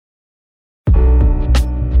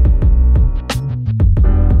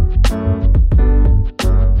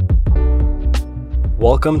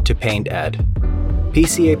Welcome to Paint Ed.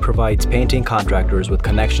 PCA provides painting contractors with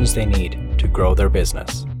connections they need to grow their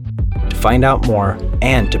business. To find out more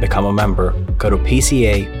and to become a member, go to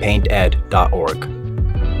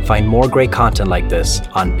pcapainted.org. Find more great content like this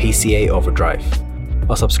on PCA Overdrive.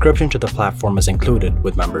 A subscription to the platform is included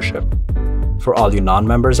with membership. For all you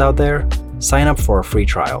non-members out there, sign up for a free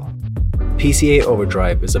trial. PCA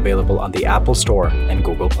Overdrive is available on the Apple Store and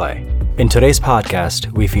Google Play. In today's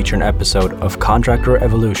podcast, we feature an episode of Contractor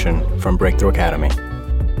Evolution from Breakthrough Academy.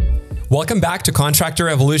 Welcome back to Contractor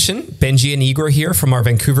Evolution. Benji and Igor here from our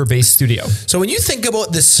Vancouver-based studio. So when you think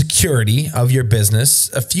about the security of your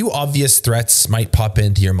business, a few obvious threats might pop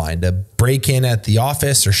into your mind. A break-in at the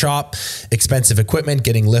office or shop, expensive equipment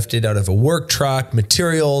getting lifted out of a work truck,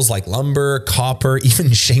 materials like lumber, copper,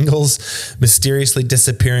 even shingles mysteriously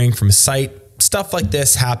disappearing from site. Stuff like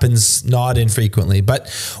this happens not infrequently, but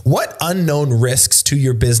what unknown risks to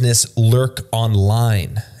your business lurk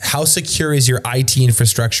online? How secure is your IT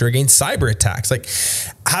infrastructure against cyber attacks? Like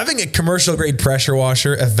having a commercial grade pressure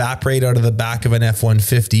washer evaporate out of the back of an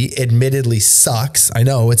F-150 admittedly sucks. I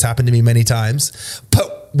know it's happened to me many times,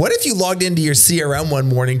 but what if you logged into your CRM one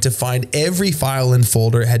morning to find every file and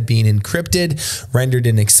folder had been encrypted, rendered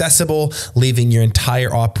inaccessible, leaving your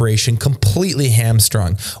entire operation completely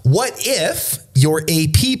hamstrung? What if your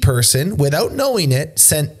AP person, without knowing it,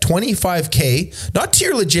 sent $25K, not to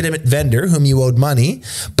your legitimate vendor whom you owed money,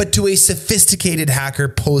 but to a sophisticated hacker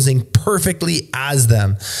posing perfectly as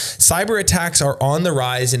them? Cyber attacks are on the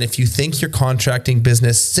rise, and if you think your contracting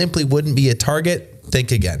business simply wouldn't be a target,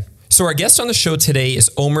 think again. So our guest on the show today is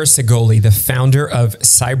Omer Segoli, the founder of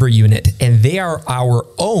Cyber Unit, and they are our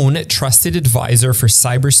own trusted advisor for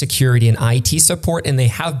cybersecurity and IT support, and they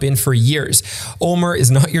have been for years. Omer is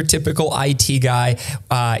not your typical IT guy.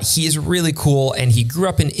 He is really cool, and he grew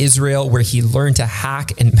up in Israel where he learned to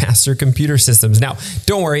hack and master computer systems. Now,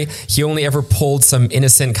 don't worry, he only ever pulled some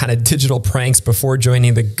innocent kind of digital pranks before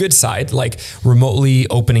joining the good side, like remotely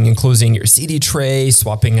opening and closing your CD tray,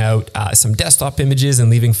 swapping out some desktop images, and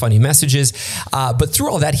leaving funny messages. But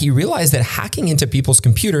through all that, he realized that hacking into people's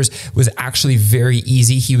computers was actually very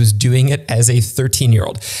easy. He was doing it as a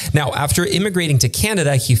 13-year-old. Now, after immigrating to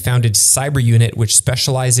Canada, he founded Cyber Unit, which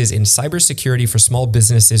specializes in cybersecurity for small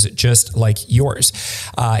businesses just like yours.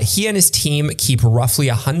 He and his team keep roughly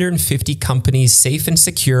 150 companies safe and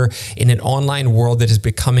secure in an online world that is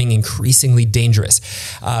becoming increasingly dangerous.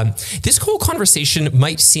 This whole conversation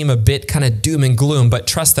might seem a bit kind of doom and gloom, but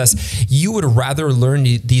trust us, you would rather learn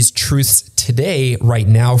these truths today, right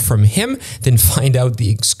now from him, than find out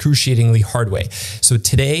the excruciatingly hard way. So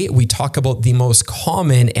today we talk about the most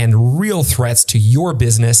common and real threats to your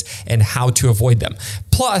business and how to avoid them.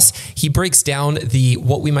 Plus, he breaks down the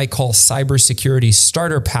what we might call cybersecurity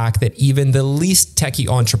starter pack that even the least techie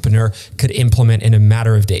entrepreneur could implement in a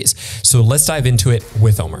matter of days. So let's dive into it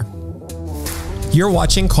with Omer. You're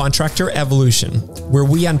watching Contractor Evolution, where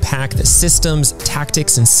we unpack the systems,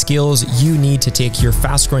 tactics, and skills you need to take your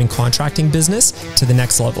fast-growing contracting business to the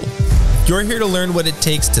next level. You're here to learn what it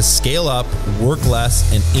takes to scale up, work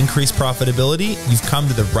less, and increase profitability. You've come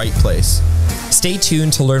to the right place. Stay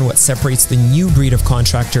tuned to learn what separates the new breed of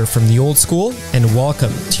contractor from the old school, and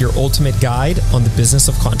welcome to your ultimate guide on the business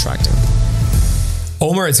of contracting.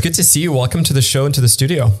 Omer, it's good to see you. Welcome to the show and to the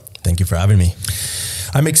studio. Thank you for having me.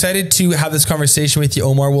 I'm excited to have this conversation with you,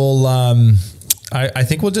 Omar. I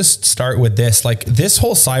think we'll just start with this. Like this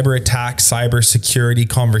whole cyber attack, cyber security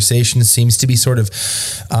conversation seems to be sort of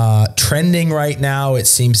trending right now. It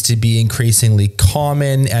seems to be increasingly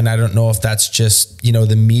common. And I don't know if that's just,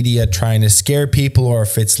 the media trying to scare people or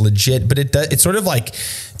if it's legit, but it's sort of like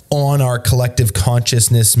on our collective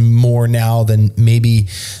consciousness more now than maybe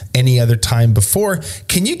any other time before.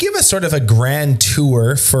 Can you give us sort of a grand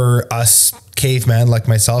tour for us caveman like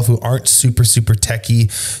myself who aren't super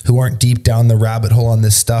techie, who aren't deep down the rabbit hole on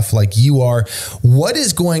this stuff like you are? What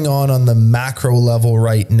is going on the macro level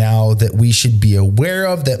right now that we should be aware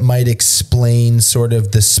of that might explain sort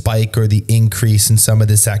of the spike or the increase in some of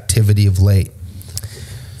this activity of late?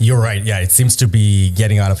 You're right. Yeah, it seems to be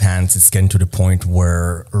getting out of hands. It's getting to the point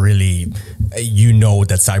where really,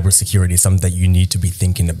 that cybersecurity is something that you need to be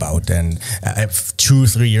thinking about. And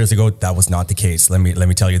 2-3 years ago, that was not the case. Let me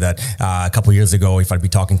tell you that a couple of years ago, if I'd be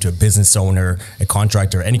talking to a business owner, a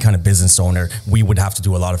contractor, any kind of business owner, we would have to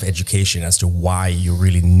do a lot of education as to why you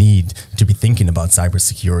really need to be thinking about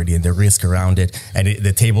cybersecurity and the risk around it. And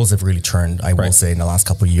the tables have really turned, I will say, in the last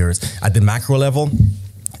couple of years. At the macro level,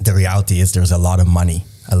 the reality is there's a lot of money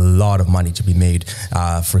to be made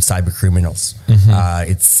for cyber criminals.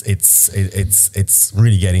 Mm-hmm. It's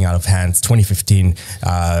really getting out of hands. 2015,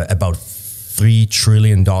 about $3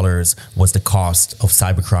 trillion was the cost of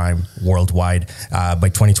cybercrime worldwide. By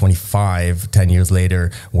 2025, 10 years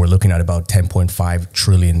later, we're looking at about $10.5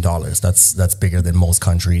 trillion. That's bigger than most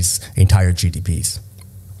countries' entire GDPs.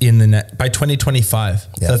 By 2025,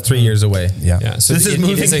 that's 3 years away. Yeah. So this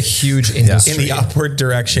is a huge industry in the upward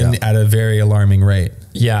direction at a very alarming rate.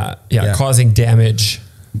 Yeah. Causing damage.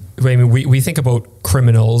 I mean, we think about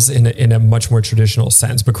criminals in a much more traditional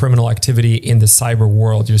sense, but criminal activity in the cyber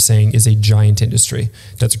world, you're saying, is a giant industry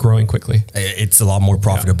that's growing quickly. It's a lot more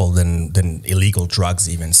profitable than illegal drugs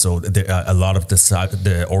even. So a lot of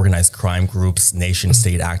the organized crime groups, nation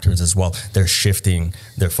state actors as well, they're shifting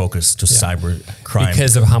their focus to cyber crime.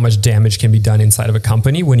 Because of how much damage can be done inside of a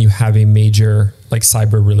company when you have a major like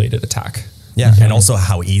cyber related attack. Yeah, and also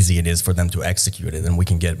how easy it is for them to execute it, and we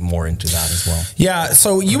can get more into that as well. Yeah,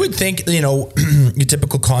 so you would think, your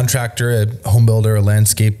typical contractor, a home builder, a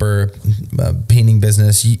landscaper, painting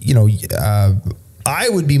business, I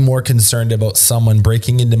would be more concerned about someone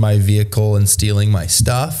breaking into my vehicle and stealing my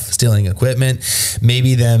stuff, stealing equipment,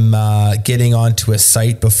 maybe them getting onto a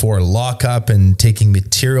site before lockup and taking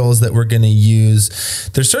materials that we're going to use.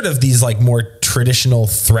 There's sort of these like more traditional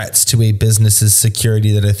threats to a business's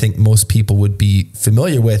security that I think most people would be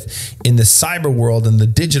familiar with. In the cyber world and the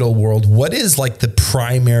digital world, what is like the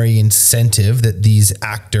primary incentive that these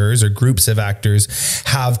actors or groups of actors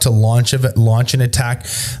have to launch an attack?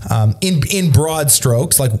 In broad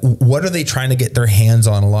strokes, like what are they trying to get their hands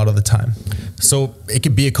on a lot of the time? So it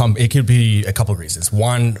could be a couple of reasons.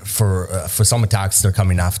 One, for some attacks, they're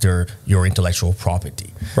coming after your intellectual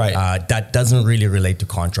property. Right. That doesn't really relate to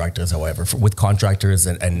contractors. However, with contractors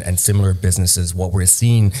and similar businesses, what we're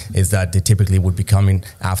seeing is that they typically would be coming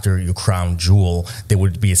after your crown jewel. They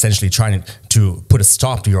would be essentially trying to put a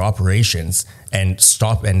stop to your operations and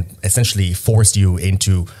stop and essentially force you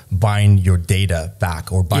into buying your data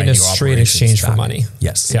back or buying your operations straight exchange back. For money.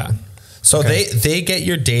 Yes. Yeah. So they get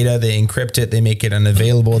your data, they encrypt it, they make it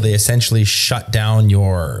unavailable. They essentially shut down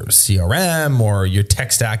your CRM or your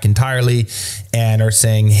tech stack entirely and are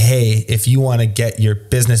saying, hey, if you want to get your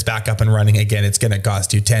business back up and running again, it's going to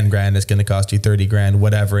cost you 10 grand, it's going to cost you 30 grand,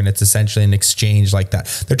 whatever. And it's essentially an exchange like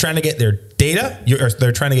that. They're trying to get their data,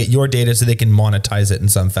 they're trying to get your data so they can monetize it in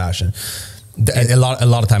some fashion. A lot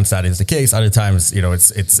of times that is the case. Other times,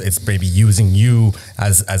 it's maybe using you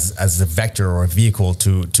as a vector or a vehicle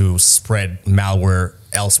to spread malware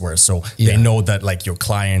elsewhere. So they know that like your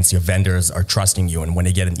clients, your vendors are trusting you. And when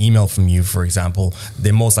they get an email from you, for example,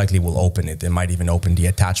 they most likely will open it. They might even open the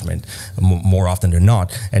attachment more often than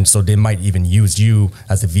not. And so they might even use you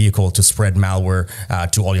as a vehicle to spread malware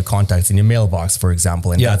to all your contacts in your mailbox, for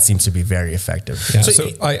example. And that seems to be very effective. Yeah. So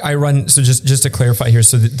I run, so just to clarify here,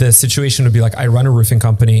 so the situation would be like, I run a roofing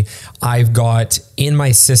company. I've got in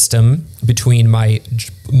my system between my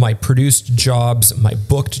produced jobs, my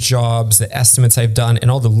booked jobs, the estimates I've done, and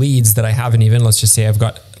all the leads that I haven't even, let's just say I've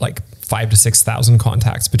got like 5,000 to 6,000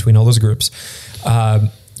 contacts between all those groups.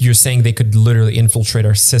 You're saying they could literally infiltrate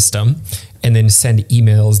our system and then send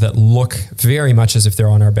emails that look very much as if they're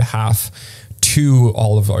on our behalf to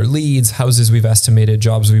all of our leads, houses we've estimated,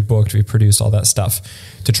 jobs we've booked, we've produced, all that stuff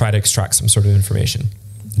to try to extract some sort of information.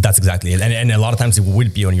 That's exactly it. And a lot of times it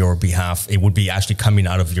would be on your behalf. It would be actually coming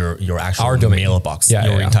out of your actual mailbox,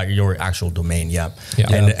 your actual domain. Yeah.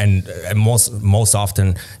 And most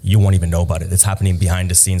often you won't even know about it. It's happening behind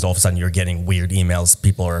the scenes. All of a sudden you're getting weird emails.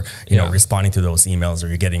 People are, responding to those emails, or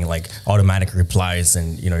you're getting like automatic replies,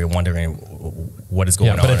 and, you're wondering what is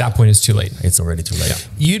going on. But at that point it's too late. It's already too late. Yeah.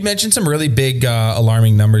 You'd mentioned some really big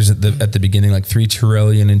alarming numbers at the beginning, like 3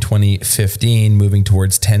 trillion in 2015, moving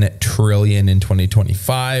towards 10 trillion in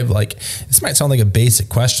 2025. Like, this might sound like a basic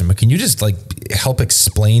question, but can you just like help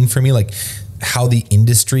explain for me like how the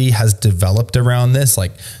industry has developed around this?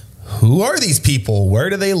 Like, who are these people?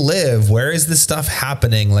 Where do they live? Where is this stuff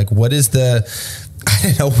happening? Like, what is the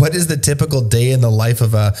typical day in the life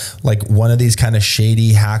of one of these kind of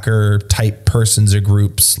shady hacker type persons or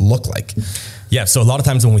groups look like? Yeah, so a lot of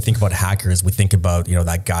times when we think about hackers, we think about,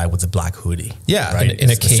 that guy with the black hoodie. Yeah, right? In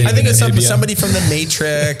a cave. I think it's somebody from the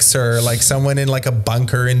Matrix, or like someone in like a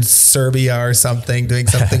bunker in Serbia or something doing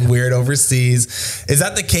something weird overseas. Is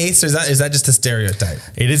that the case, or is that just a stereotype?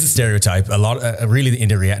 It is a stereotype. A lot, really, in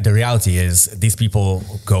the reality is these people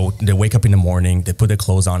they wake up in the morning, they put their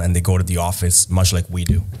clothes on, and they go to the office, much like we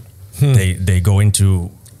do. They go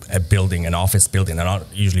into an office building. They're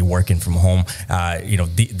not usually working from home.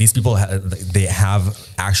 These people, they have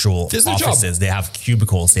actual offices. They have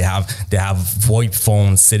cubicles. They have VoIP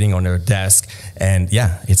phones sitting on their desk. And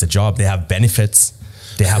yeah, it's a job. They have benefits.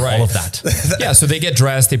 They have Right. all of that. Yeah, so they get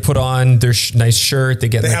dressed, they put on their nice shirt, they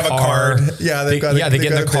get in the have a car. card. Yeah, they get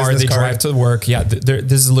in the car, they drive to work. Yeah,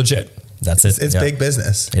 this is legit. That's it. It's big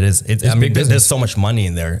business. It is. I mean, big business. there's so much money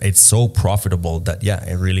in there. It's so profitable that,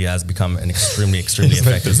 it really has become an extremely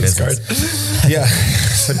effective business. Yeah.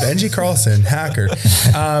 So Benji Carlson, hacker.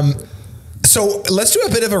 So let's do a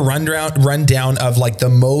bit of a rundown of like the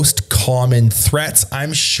most common threats.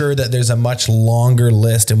 I'm sure that there's a much longer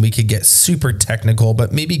list and we could get super technical,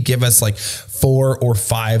 but maybe give us like 4 or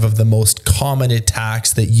 5 of the most common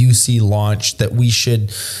attacks that you see launched that we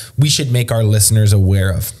should make our listeners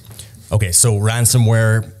aware of. Okay, so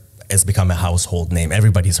ransomware has become a household name.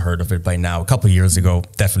 Everybody's heard of it by now. A couple of years ago,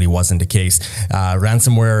 definitely wasn't the case.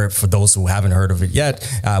 Ransomware, for those who haven't heard of it yet,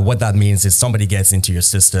 what that means is somebody gets into your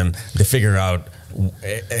system, they figure out,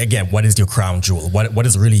 again, what is your crown jewel? What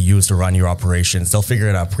is really used to run your operations? They'll figure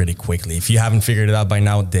it out pretty quickly. If you haven't figured it out by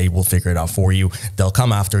now, they will figure it out for you. They'll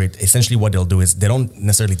come after it. Essentially what they'll do is they don't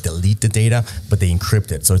necessarily delete the data, but they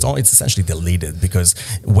encrypt it. So it's essentially deleted, because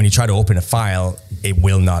when you try to open a file, it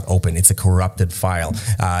will not open. It's a corrupted file.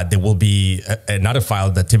 There will be another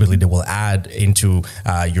file that typically they will add into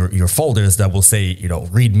your folders that will say,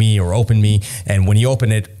 read me or open me. And when you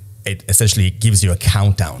open it, it essentially gives you a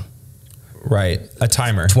countdown. Right. A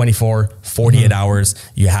timer. 24, 48 hours.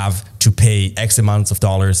 You have to pay X amounts of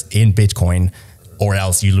dollars in Bitcoin, or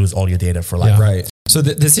else you lose all your data for life. Yeah. Right. So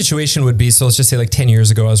the situation would be, so let's just say like 10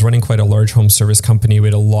 years ago, I was running quite a large home service company. We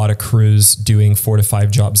had a lot of crews doing 4 to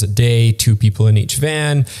 5 jobs a day, 2 people in each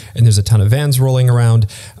van, and there's a ton of vans rolling around,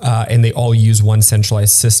 and they all use one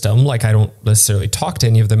centralized system. Like, I don't necessarily talk to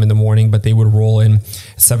any of them in the morning, but they would roll in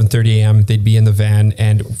 7:30 a.m. They'd be in the van,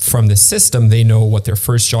 and from the system, they know what their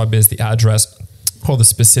first job is, the address, all the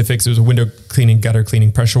specifics. It was window cleaning, gutter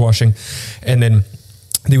cleaning, pressure washing, and then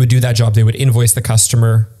they would do that job. They would invoice the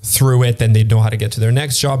customer through it. Then they'd know how to get to their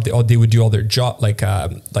next job. They would do all their job, like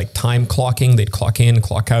time clocking. They'd clock in,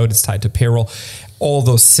 clock out. It's tied to payroll. All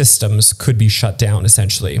those systems could be shut down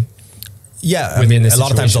essentially. Yeah, I mean, a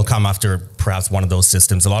lot of times they'll come after perhaps one of those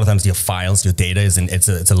systems. A lot of times your files, your data it's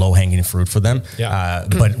a low hanging fruit for them. Yeah.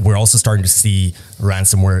 But we're also starting to see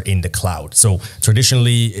ransomware in the cloud. So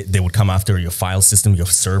traditionally they would come after your file system, your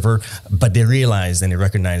server, but they realize and they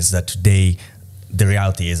recognize that today the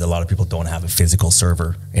reality is a lot of people don't have a physical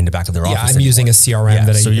server in the back of their office. I'm anymore. using a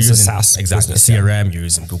CRM so you're it's using a SaaS exactly business, CRM. You're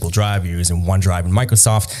using Google Drive. You're using OneDrive and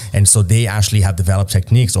Microsoft, and so they actually have developed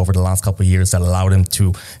techniques over the last couple of years that allow them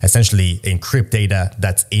to essentially encrypt data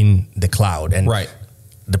that's in the cloud. And right.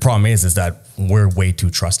 The problem is that we're way too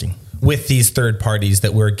trusting with these third parties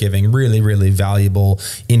that we're giving really, really valuable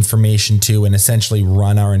information to and essentially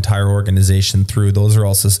run our entire organization through. Those are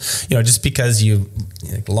also, just because you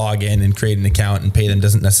log in and create an account and pay them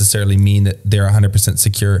doesn't necessarily mean that they're 100%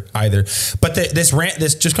 secure either. But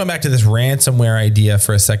this just going back to this ransomware idea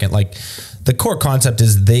for a second, like the core concept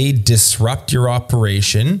is they disrupt your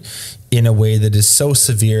operation in a way that is so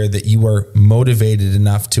severe that you are motivated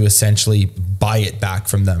enough to essentially buy it back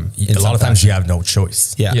from them. A lot of times you have no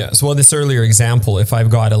choice. Yeah. So, well, this earlier example, if I've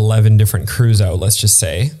got 11 different crews out, let's just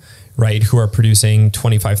say, right, who are producing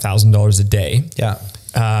 $25,000 a day. Yeah.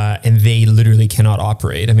 And they literally cannot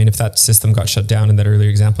operate. I mean, if that system got shut down in that earlier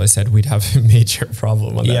example I said, we'd have a major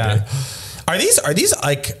problem on that day. Are these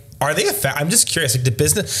like, are they I'm just curious, like the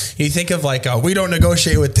business, you think of like, we don't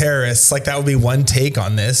negotiate with terrorists. Like that would be one take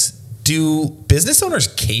on this. Do business owners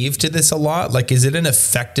cave to this a lot? Like, is it an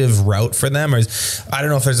effective route for them? Or I don't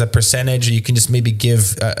know if there's a percentage, or you can just maybe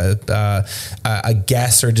give a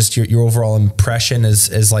guess or just your overall impression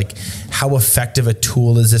as like how effective a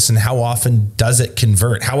tool is this and how often does it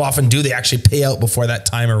convert? How often do they actually pay out before that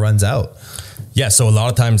timer runs out? Yeah. So a lot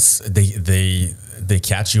of times they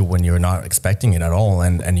catch you when you're not expecting it at all,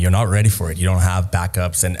 and you're not ready for it. You don't have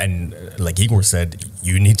backups, and like Igor said,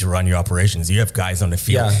 you need to run your operations. You have guys on the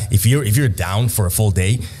field. Yeah. If you're down for a full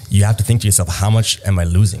day, you have to think to yourself, how much am I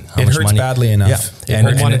losing? How it much hurts money? badly enough. Yeah. It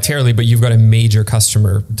hurts monetarily, but you've got a major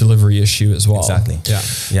customer delivery issue as well. Exactly.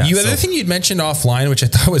 Yeah. The other thing you'd mentioned offline, which I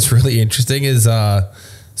thought was really interesting, is so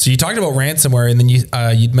you talked about ransomware, and then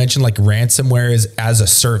you'd mentioned like ransomware is as a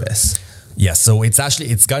service. Yeah, so it's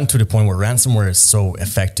gotten to the point where ransomware is so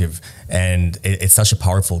effective and it's such a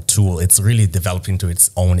powerful tool. It's really developed into its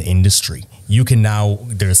own industry. You can now,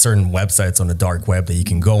 there are certain websites on the dark web that you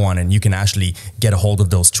can go on and you can actually get a hold of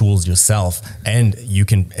those tools yourself, and you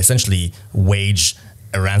can essentially wage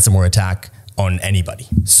a ransomware attack on anybody.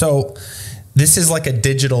 So this is like a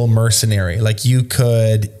digital mercenary. Like you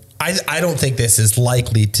could I don't think this is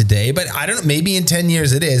likely today, but I don't know, maybe in 10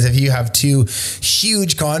 years it is. If you have two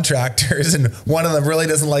huge contractors and one of them really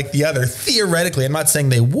doesn't like the other, theoretically, I'm not saying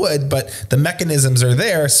they would, but the mechanisms are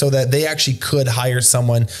there so that they actually could hire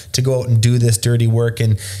someone to go out and do this dirty work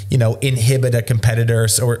and, you know, inhibit a competitor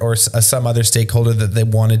or some other stakeholder that they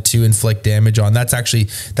wanted to inflict damage on. That's actually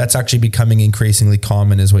becoming increasingly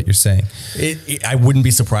common, is what you're saying. I wouldn't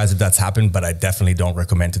be surprised if that's happened, but I definitely don't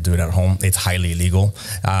recommend to do it at home. It's highly illegal.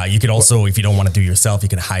 You could also, if you don't want to do it yourself, you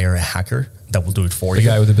can hire a hacker that will do it for you. The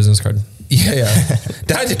guy with the business card. Yeah.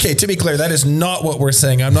 That's okay. To be clear, that is not what we're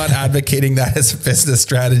saying. I'm not advocating that as a business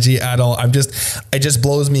strategy at all. It just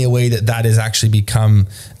blows me away that has actually become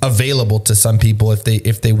available to some people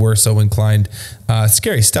if they were so inclined.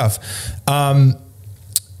 Scary stuff. So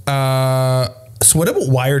what about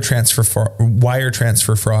wire transfer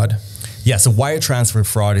fraud? Yeah, so wire transfer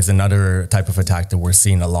fraud is another type of attack that we're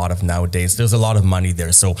seeing a lot of nowadays. There's a lot of money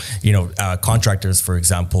there. So, contractors, for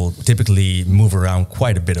example, typically move around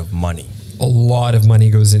quite a bit of money. A lot of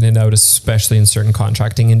money goes in and out, especially in certain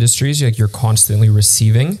contracting industries. You're constantly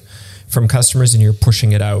receiving from customers and you're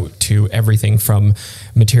pushing it out to everything from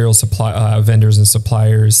material supply vendors and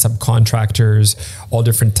suppliers, subcontractors, all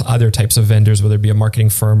different other types of vendors, whether it be a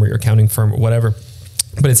marketing firm or your accounting firm or whatever.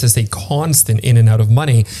 But it's just a constant in and out of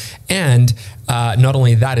money. And not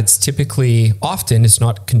only that, it's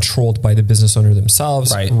not controlled by the business owner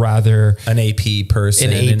themselves, right. Rather an AP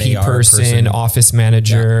person, an AR person, office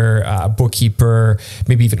manager, bookkeeper,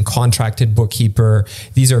 maybe even contracted bookkeeper.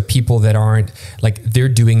 These are people that aren't they're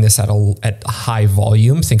doing this at high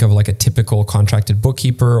volume. Think of like a typical contracted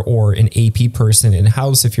bookkeeper or an AP person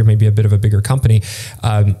in-house if you're maybe a bit of a bigger company.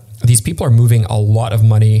 These people are moving a lot of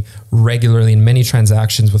money regularly in many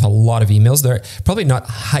transactions with a lot of emails. They're probably not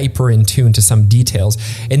hyper in tune to some details.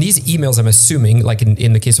 And these emails, I'm assuming, like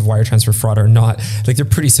in the case of wire transfer fraud, are not, they're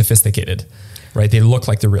pretty sophisticated, right? They look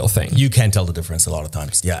like the real thing. You can't tell the difference a lot of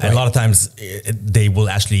times. Yeah. Right. And a lot of times they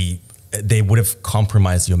would have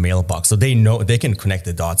compromised your mailbox. So they know, they can connect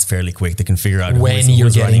the dots fairly quick. They can figure out when you're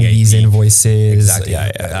getting these invoices. Exactly.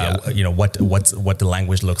 What the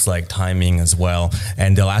language looks like, timing as well.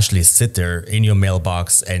 And they'll actually sit there in your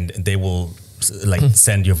mailbox and they will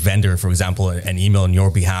send your vendor, for example, an email on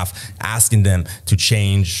your behalf, asking them to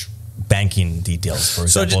change banking details, for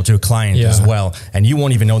example, to a client as well. And you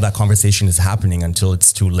won't even know that conversation is happening until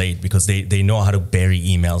it's too late because they know how to bury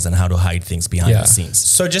emails and how to hide things behind the scenes.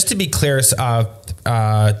 So just to be clear,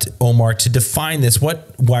 Omar, to define this,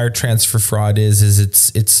 what wire transfer fraud is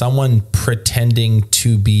it's someone pretending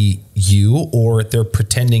to be you, or they're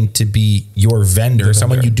pretending to be your vendor,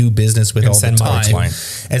 someone you do business with all the time,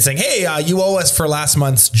 and saying, hey, you owe us for last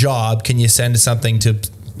month's job. Can you send something to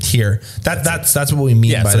here? That's what we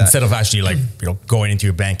mean by so that. Instead of actually going into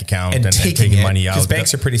your bank account and taking money out, because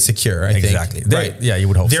banks are pretty secure, I think. Exactly. Right. Yeah, you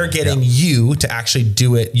would hope they're getting you to actually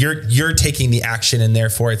do it. You're taking the action, and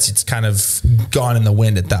therefore it's kind of gone in the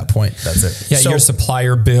wind at that point. That's it. Yeah, your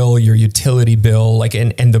supplier bill, your utility bill,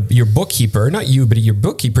 your bookkeeper, not you, but your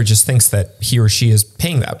bookkeeper just thinks that he or she is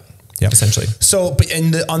paying that. Yeah, essentially. So,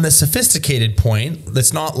 on the sophisticated point,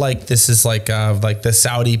 it's not like this is like the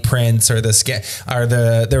Saudi prince or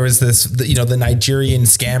there was this the Nigerian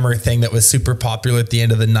scammer thing that was super popular at the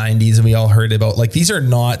end of the 90s, and we all heard about. These are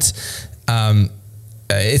not.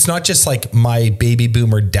 It's not just like my baby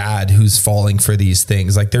boomer dad who's falling for these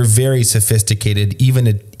things. They're very sophisticated. Even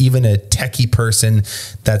a techie person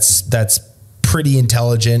that's pretty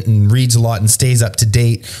intelligent and reads a lot and stays up to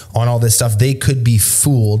date on all this stuff, they could be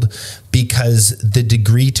fooled because the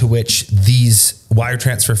degree to which these wire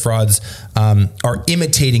transfer frauds are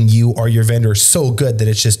imitating you or your vendor is so good that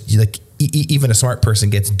it's just even a smart person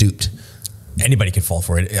gets duped. Anybody can fall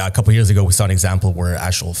for it. A couple of years ago, we saw an example where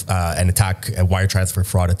a wire transfer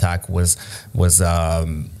fraud attack was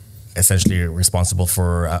essentially responsible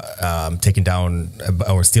for taking down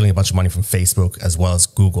or stealing a bunch of money from Facebook as well as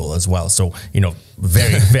Google as well. So,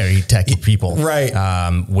 very, very techy people, right?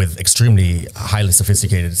 With extremely highly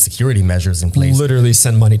sophisticated security measures in place. Literally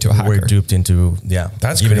send money to a hacker. We're duped into,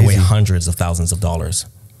 that's giving crazy. away hundreds of thousands of dollars.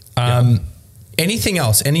 Anything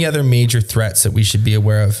else? Any other major threats that we should be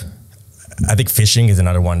aware of? I think phishing is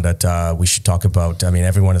another one that we should talk about. I mean,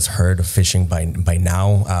 everyone has heard of phishing by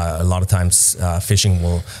now. A lot of times, phishing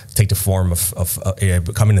will take the form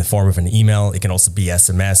come in the form of an email. It can also be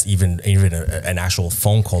SMS, even an actual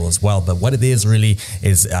phone call as well. But what it is really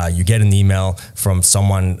is you get an email from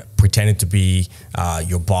someone pretending to be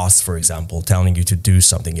your boss, for example, telling you to do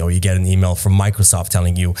something, or you get an email from Microsoft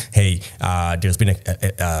telling you, hey, there's been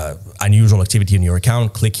a unusual activity in your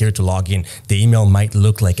account, click here to log in. The email might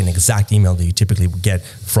look like an exact email that you typically would get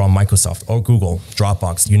from Microsoft or Google,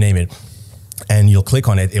 Dropbox, you name it. And you'll click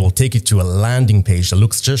on it, it will take you to a landing page that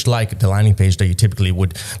looks just like the landing page that you typically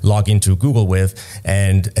would log into Google with.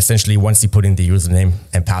 And essentially, once you put in the username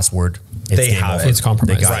and password, it's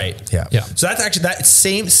compromised. Right. Yeah. So that's actually that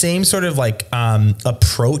same sort of like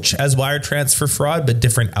approach as wire transfer fraud, but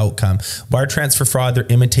different outcome. Wire transfer fraud, they're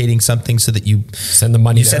imitating something so that you send the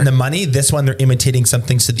money. This one, they're imitating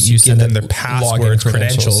something so that you give them their passwords,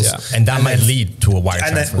 credentials. Yeah. And that might lead to a wire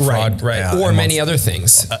transfer fraud. Right. Or many other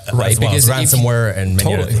things. Right. Because ransomware and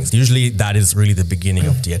many other things. Usually that is really the beginning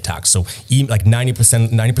of the attack. So like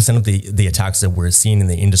 90% of the attacks that we're seeing in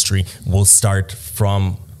the industry will start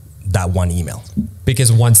from that one email.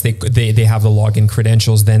 Because once they have the login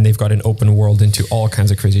credentials, then they've got an open world into all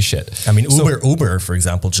kinds of crazy shit. I mean, Uber, for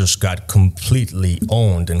example, just got completely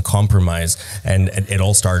owned and compromised, and it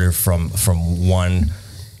all started from one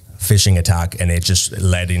phishing attack, and it just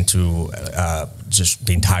led into just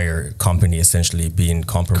the entire company essentially being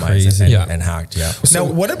compromised and hacked. Yeah. So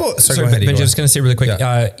now, what about? Sorry, Ben, just going to say really quick.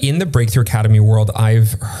 Yeah. In the Breakthrough Academy world,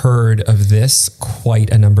 I've heard of this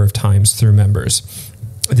quite a number of times through members.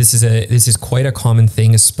 This is quite a common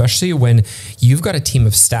thing, especially when you've got a team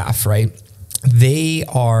of staff, right?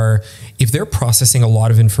 If they're processing a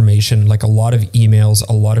lot of information, like a lot of emails,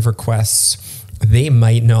 a lot of requests, they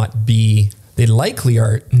likely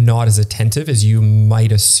are not as attentive as you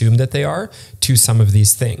might assume that they are to some of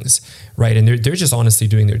these things, right? And they're just honestly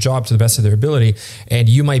doing their job to the best of their ability. And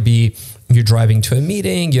you're driving to a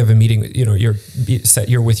meeting, you have a meeting,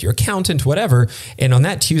 you're with your accountant, whatever. And on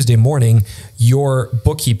that Tuesday morning, your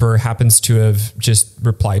bookkeeper happens to have just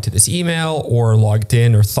replied to this email or logged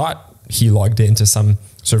in or thought he logged into some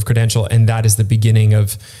sort of credential. And that is the beginning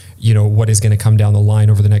of, what is going to come down the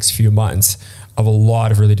line over the next few months of a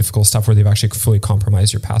lot of really difficult stuff where they've actually fully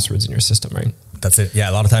compromised your passwords in your system, right? That's it. Yeah,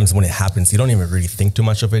 a lot of times when it happens, you don't even really think too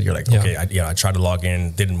much of it. You're like, okay, I tried to log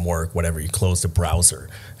in, didn't work, whatever. You close the browser.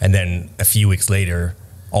 And then a few weeks later,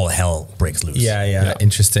 all hell breaks loose. Yeah.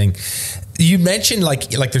 Interesting. You mentioned like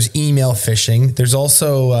there's email phishing. There's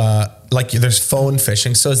also there's phone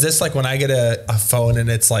phishing. So is this like when I get a phone and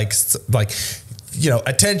it's like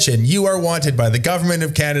attention, you are wanted by the government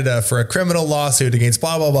of Canada for a criminal lawsuit against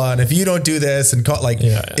blah, blah, blah. And if you don't do this and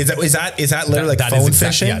is that literally phone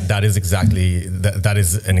phishing? Yeah, that is exactly, that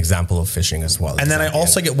is an example of phishing as well. And then I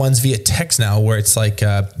also get ones via text now where it's like,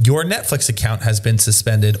 your Netflix account has been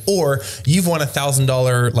suspended, or you've won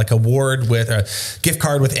 $1,000 like award with a gift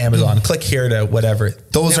card with Amazon. Click here to whatever.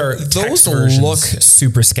 Those look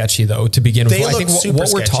super sketchy though, to begin with. I think what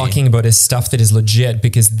we're talking about is stuff that is legit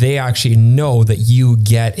because they actually know that you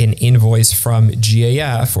get an invoice from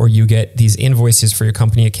GAF or you get these invoices for your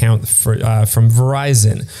company account from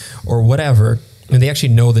Verizon or whatever. And they actually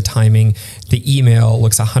know the timing. The email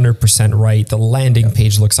looks 100% right. The landing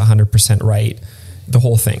page looks 100% right. The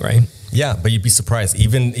whole thing, right? Yeah, but you'd be surprised.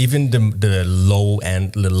 Even the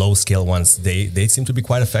low scale ones, they seem to be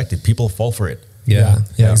quite effective. People fall for it. Yeah,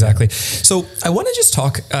 exactly. So I want to just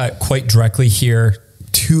talk quite directly here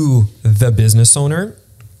to the business owner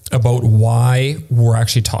about why we're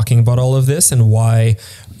actually talking about all of this and why,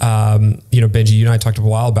 Benji, you and I talked a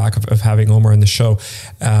while back of having Omar on the show.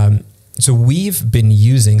 So we've been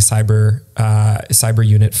using Cyber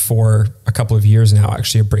Unit for a couple of years now,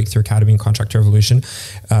 actually, a Breakthrough Academy and Contract Revolution,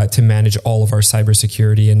 to manage all of our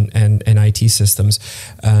cybersecurity and IT systems.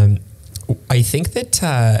 I think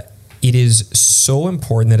that it is so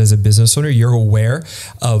important that as a business owner, you're aware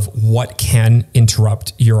of what can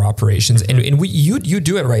interrupt your operations. Mm-hmm. And you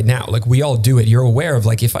do it right now. Like we all do it. You're aware of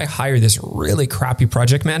like, if I hire this really crappy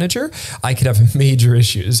project manager, I could have major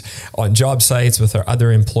issues on job sites with our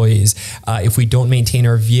other employees. If we don't maintain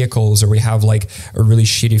our vehicles or we have like a really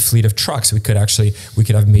shitty fleet of trucks, we could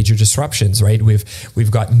have major disruptions, right? We've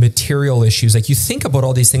got material issues. Like you think about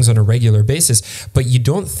all these things on a regular basis, but you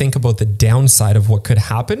don't think about the downside of what could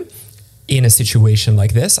happen in a situation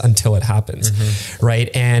like this until it happens, right?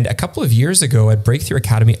 And a couple of years ago at Breakthrough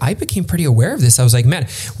Academy, I became pretty aware of this. I was like, man,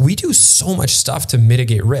 we do so much stuff to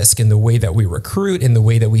mitigate risk in the way that we recruit, in the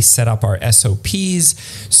way that we set up our SOPs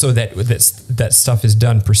so that stuff is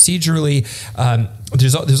done procedurally.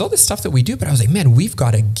 there's all this stuff that we do, but I was like, man, we've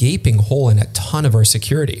got a gaping hole in a ton of our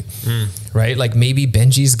security, right? Like maybe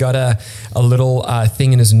Benji's got a little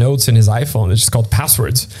thing in his notes in his iPhone. It's just called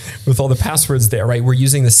passwords with all the passwords there, right? We're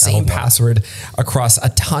using the same password across a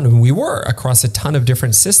ton of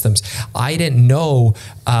different systems. I didn't know,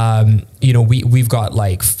 we've got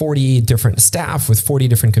like 40 different staff with 40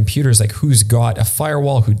 different computers, like who's got a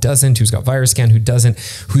firewall, who doesn't, who's got VirusScan, who doesn't,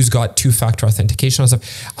 who's got two-factor authentication and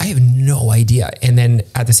stuff. I have no idea. And then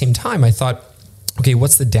at the same time, I thought, okay,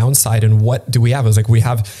 what's the downside and what do we have? I was like, we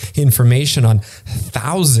have information on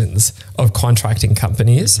thousands of contracting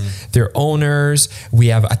companies, their owners. We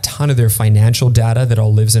have a ton of their financial data that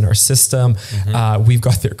all lives in our system. We've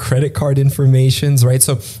got their credit card informations, right?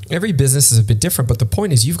 So every business is a bit different, but the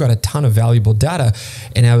point is you've got a ton of valuable data.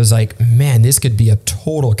 And I was like, man, this could be a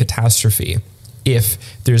total catastrophe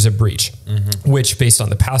if there's a breach, which based on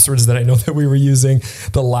the passwords that I know that we were using,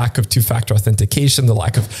 the lack of two-factor authentication, the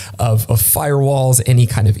lack of firewalls, any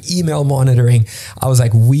kind of email monitoring, I was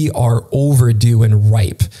like, we are overdue and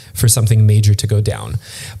ripe for something major to go down.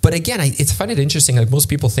 But again, I find it interesting. Like most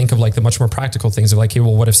people think of like the much more practical things of like, hey,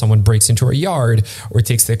 well, what if someone breaks into our yard or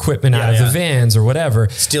takes the equipment out of the vans or whatever?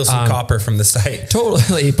 Steal some copper from the site.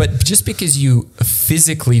 Totally. But just because you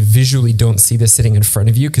physically, visually don't see this sitting in front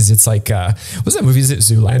of you, because it's like, what's that movie? Is it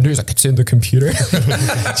Zoolander? It's like, it's in the computer.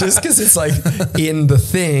 Just because it's like in the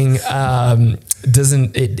thing,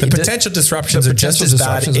 the potential disruptions are just as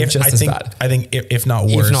bad. I think if not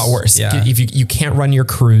worse. If not worse. Yeah. If you can't run your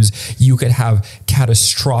crews, you could have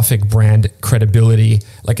catastrophic brand credibility,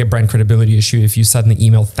 like a brand credibility issue if you suddenly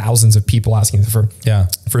email thousands of people asking for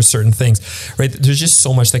certain things, right? There's just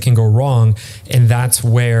so much that can go wrong. And that's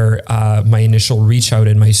where my initial reach out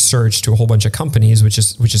and my search to a whole bunch of companies, which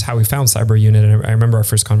is how we found CyberUnit. And I remember our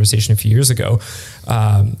first conversation a few years ago.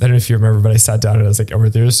 I don't know if you remember, but I sat down and I was like,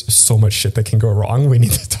 there's so much shit that can go wrong. We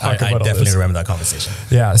need to talk about all this. I definitely remember that conversation.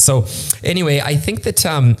 Yeah. So anyway, I think that,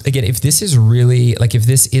 again, if this is really like, if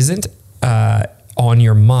this isn't, on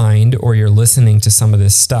your mind, or you're listening to some of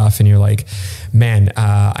this stuff and you're like, man,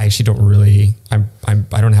 I actually don't really,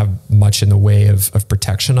 I don't have much in the way of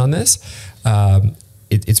protection on this.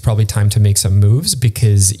 It's probably time to make some moves,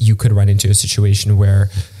 because you could run into a situation where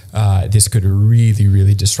this could really,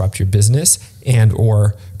 really disrupt your business and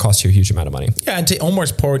or cost you a huge amount of money. Yeah, and to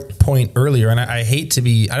Omar's point earlier, and I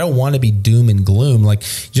don't want to be doom and gloom. Like,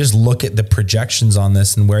 just look at the projections on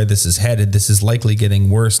this and where this is headed. This is likely getting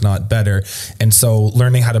worse, not better. And so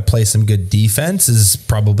learning how to play some good defense is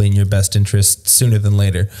probably in your best interest sooner than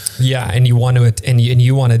later. Yeah, and you want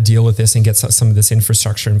to deal with this and get some of this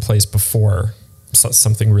infrastructure in place before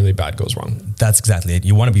something really bad goes wrong. That's exactly it.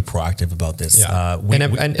 You want to be proactive about this. Yeah.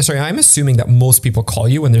 I'm assuming that most people call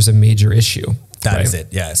you when there's a major issue. That is it.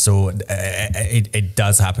 Yeah. So it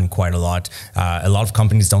does happen quite a lot. A lot of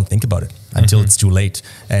companies don't think about it until it's too late.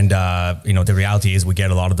 And, the reality is we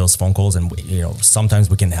get a lot of those phone calls, and sometimes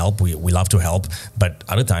we can help. We love to help, but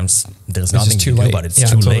other times there's nothing to do about it.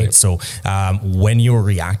 It's too late. So when you're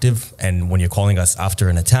reactive and when you're calling us after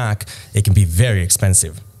an attack, it can be very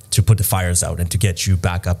expensive to put the fires out and to get you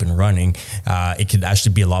back up and running. It could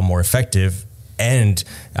actually be a lot more effective, and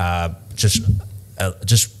just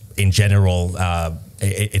in general,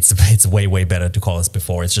 it's way better to call us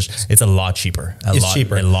before. It's a lot cheaper. A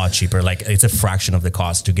lot cheaper. Like, it's a fraction of the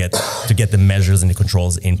cost to get the measures and the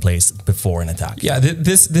controls in place before an attack. Yeah,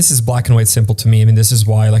 this is black and white simple to me. I mean, this is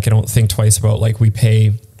why, like, I don't think twice about, like, we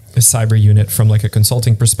pay a CyberUnit from like a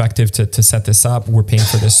consulting perspective to set this up. We're paying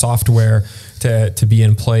for this software to be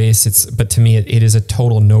in place. But to me, it is a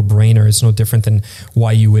total no-brainer. It's no different than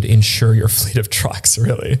why you would insure your fleet of trucks,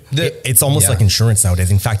 really. It's almost like insurance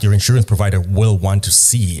nowadays. In fact, your insurance provider will want to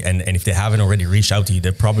see, and if they haven't already reached out to you,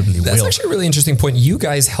 they probably will. That's actually a really interesting point. You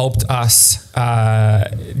guys helped us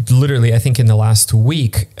literally, I think, in the last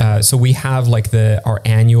week. So we have like our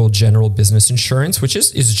annual general business insurance, which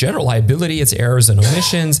is general liability. It's errors and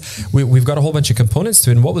omissions. We've got a whole bunch of components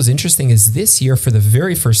to it. And what was interesting is this year, for the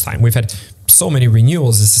very first time, we've had so many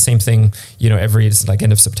renewals. It's the same thing, it's like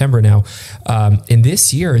end of September now. And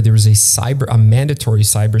this year, there was a mandatory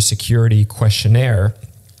cybersecurity questionnaire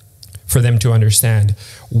for them to understand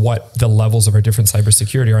what the levels of our different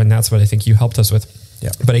cybersecurity are. And that's what I think you helped us with. Yeah.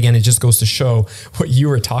 But again, it just goes to show what you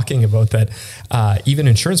were talking about, that even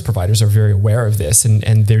insurance providers are very aware of this,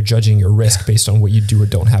 and they're judging your risk based on what you do or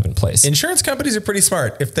don't have in place. Insurance companies are pretty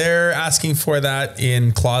smart. If they're asking for that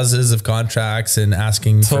in clauses of contracts and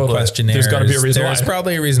asking for questionnaires, there's got to be a reason why. There's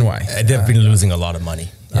probably a reason why. They've been losing a lot of money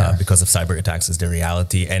because of cyber attacks is the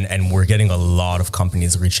reality. And we're getting a lot of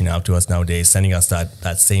companies reaching out to us nowadays, sending us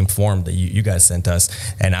that same form that you guys sent us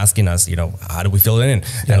and asking us, how do we fill it in?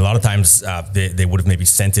 And a lot of times they would have maybe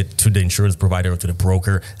sent it to the insurance provider or to the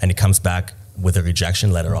broker, and it comes back with a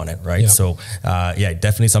rejection letter on it, right? Yeah. So,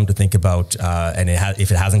 definitely something to think about. And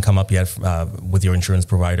if it hasn't come up yet with your insurance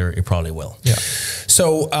provider, it probably will. Yeah.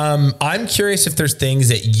 So I'm curious if there's things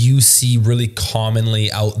that you see really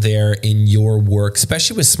commonly out there in your work,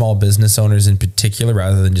 especially with small business owners in particular,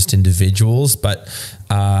 rather than just individuals. But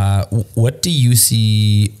what do you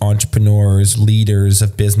see entrepreneurs, leaders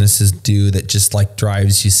of businesses do that just like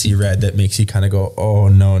drives you see red, that makes you kind of go, oh,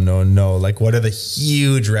 no. Like, what are the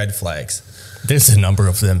huge red flags? There's a number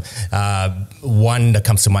of them. One that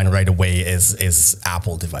comes to mind right away is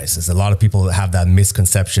Apple devices. A lot of people have that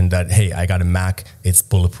misconception that, hey, I got a Mac, it's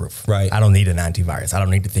bulletproof. Right. I don't need an antivirus. I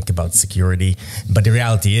don't need to think about security. But the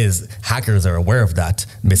reality is hackers are aware of that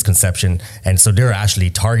misconception. And so they're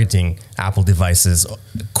actually targeting Apple devices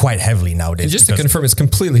quite heavily nowadays. And just to confirm, it's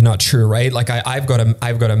completely not true, right? Like I've got a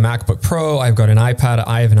MacBook Pro, I've got an iPad,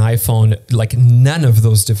 I have an iPhone. Like none of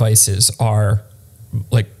those devices are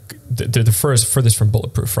like, they're the furthest from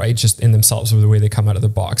bulletproof, right? Just in themselves with the way they come out of the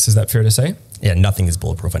box. Is that fair to say? Yeah, nothing is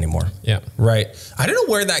bulletproof anymore. Yeah. Right. I don't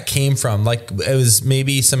know where that came from. Like it was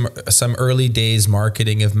maybe some early days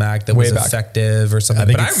marketing of Mac that was effective or something.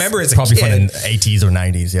 But I remember as a probably kid, from the 80s or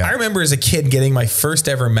 90s. Yeah. I remember as a kid getting my first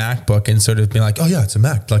ever MacBook and sort of being like, oh yeah, it's a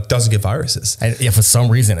Mac. Like doesn't get viruses. And yeah, for some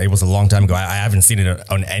reason, it was a long time ago. I haven't seen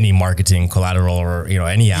it on any marketing collateral or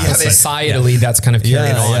any app. Yeah, societally, that's kind of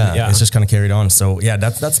carried on. Yeah, it's just kind of carried on. So yeah,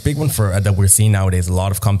 that's a big one that we're seeing nowadays. A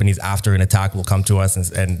lot of companies after an attack will come to us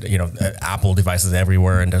and Apple devices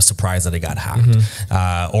everywhere, and they're surprised that they got hacked.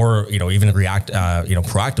 Or even react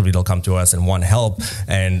proactively, they'll come to us and want help,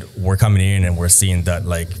 and we're coming in and we're seeing that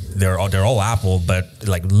like they're all Apple, but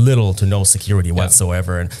like little to no security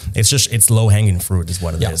whatsoever, and it's low hanging fruit is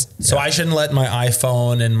what it is. So I shouldn't let my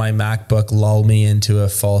iPhone and my MacBook lull me into a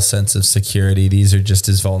false sense of security. These are just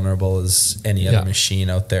as vulnerable as any other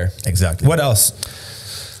machine out there. Exactly. What else?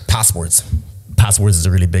 Passwords. Passwords is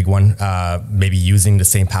a really big one. Maybe using the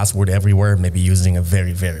same password everywhere, maybe using a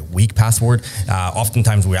very, very weak password.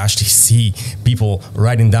 Oftentimes we actually see people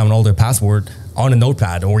writing down all their password on a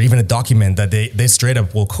notepad or even a document that they straight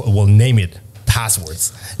up will name it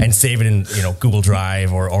passwords and save it in Google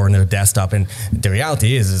Drive or on their desktop. And the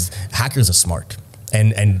reality is hackers are smart.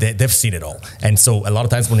 And they've seen it all. And so a lot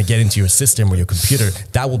of times when they get into your system or your computer,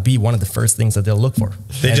 that will be one of the first things that they'll look for.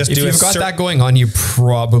 If you've got that going on, you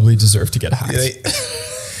probably deserve to get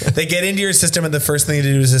hacked. They get into your system and the first thing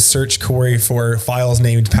to do is a search query for files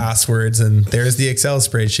named passwords. And there's the Excel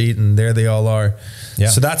spreadsheet and there they all are. Yeah.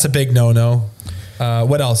 So that's a big no-no.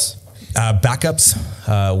 What else? Backups.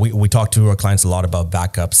 We talk to our clients a lot about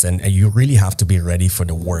backups, and you really have to be ready for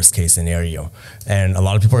the worst case scenario. And a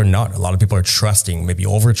lot of people are not. A lot of people are trusting, maybe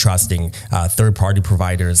over trusting third-party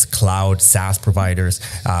providers, cloud, SaaS providers,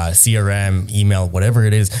 CRM, email, whatever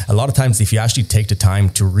it is. A lot of times, if you actually take the time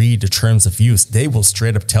to read the terms of use, they will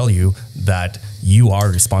straight up tell you that you are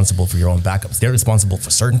responsible for your own backups. They're responsible for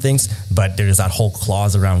certain things, but there is that whole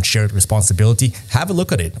clause around shared responsibility. Have a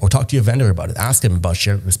look at it or talk to your vendor about it. Ask them about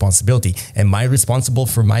shared responsibility. Am I responsible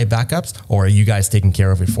for my backups, or are you guys taking care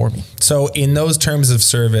of it for me? So in those terms of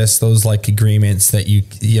service, those like agreements that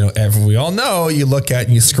we all know, you look at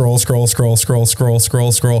and you scroll,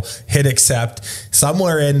 hit accept.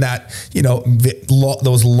 Somewhere in that,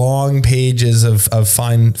 those long pages of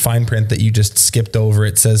fine print that you just skipped over,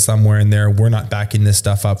 it says somewhere in there, we're not backing this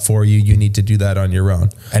stuff up for you. You need to do that on your own.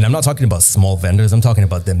 And I'm not talking about small vendors. I'm talking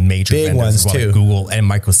about the major big vendors ones too. Like Google and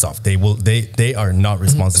Microsoft. They are not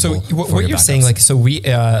responsible. So what you're saying, like, so we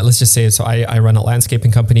let's just say, so I run a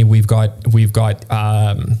landscaping company. We've got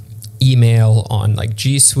email on like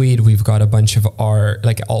G Suite. We've got a bunch of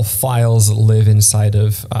all files live inside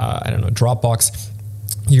of Dropbox.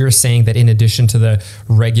 You're saying that in addition to the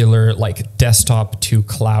regular like desktop to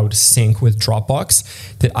cloud sync with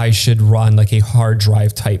Dropbox, that I should run like a hard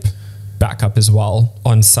drive type backup as well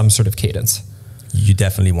on some sort of cadence. You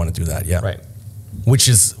definitely want to do that, yeah. Right. Which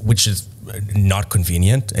is not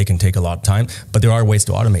convenient. It can take a lot of time, but there are ways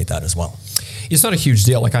to automate that as well. It's not a huge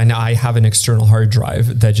deal. Like I have an external hard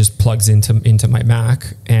drive that just plugs into my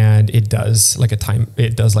Mac, and it does like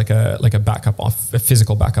a backup off a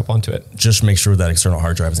physical backup onto it. Just make sure that external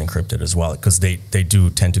hard drive is encrypted as well, because they do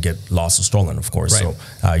tend to get lost or stolen, of course. Right.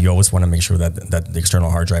 So you always want to make sure that the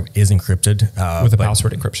external hard drive is encrypted with a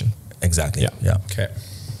password encryption. Exactly. Yeah. Okay.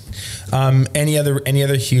 Any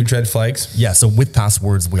other huge red flags? Yeah, so with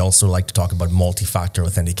passwords, we also like to talk about multi-factor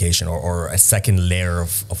authentication or a second layer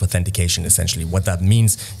of authentication, essentially. What that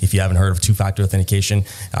means, if you haven't heard of two-factor authentication,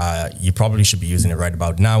 you probably should be using it right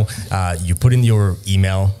about now. You put in your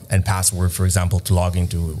email and password, for example, to log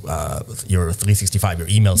into your 365, your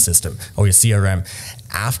email system or your CRM.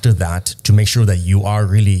 After that, to make sure that you are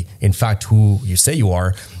really, in fact, who you say you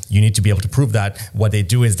are, you need to be able to prove that. What they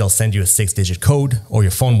do is they'll send you a 6-digit code, or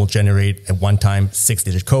your phone will generate a one-time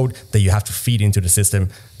 6-digit code that you have to feed into the system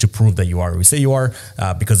to prove that you are who you say you are,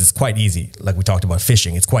 because it's quite easy. Like we talked about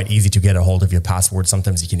phishing, it's quite easy to get a hold of your password.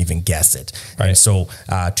 Sometimes you can even guess it. Right. And so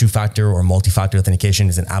two-factor or multi-factor authentication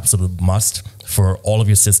is an absolute must for all of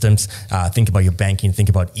your systems. Think about your banking, think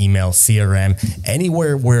about email, CRM,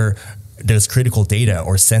 anywhere where there's critical data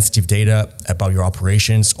or sensitive data about your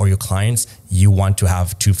operations or your clients, you want to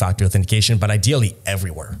have two-factor authentication, but ideally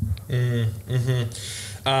everywhere.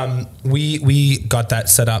 We got that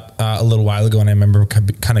set up a little while ago, and I remember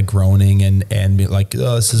kind of groaning and be like,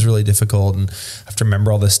 oh, this is really difficult, and I have to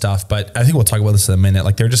remember all this stuff. But I think we'll talk about this in a minute.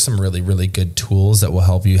 Like, there are just some really, really good tools that will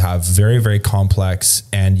help you have very, very complex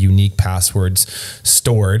and unique passwords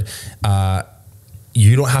stored.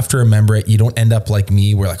 You don't have to remember it. You don't end up like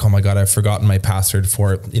me where like, oh my God, I've forgotten my password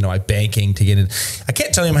for, my banking to get in. I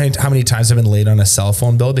can't tell you how many times I've been late on a cell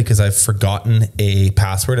phone bill because I've forgotten a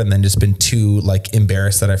password and then just been too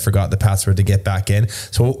embarrassed that I forgot the password to get back in.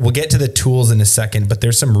 So we'll get to the tools in a second, but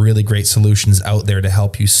there's some really great solutions out there to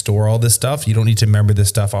help you store all this stuff. You don't need to remember this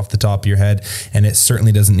stuff off the top of your head, and it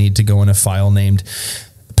certainly doesn't need to go in a file named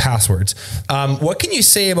passwords. What can you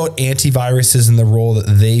say about antiviruses and the role that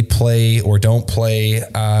they play or don't play?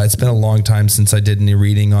 It's been a long time since I did any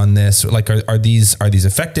reading on this. Like, are these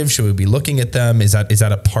effective? Should we be looking at them? Is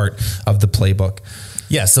that a part of the playbook?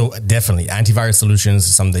 Yeah, so definitely antivirus solutions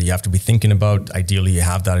is something that you have to be thinking about. Ideally, you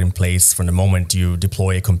have that in place from the moment you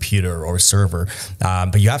deploy a computer or a server.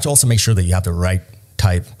 But you have to also make sure that you have the right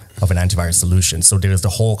type of an antivirus solution. So there's the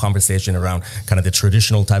whole conversation around kind of the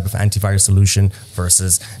traditional type of antivirus solution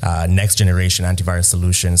versus next generation antivirus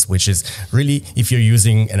solutions, which is really, if you're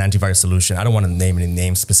using an antivirus solution, I don't want to name any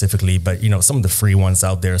names specifically, but some of the free ones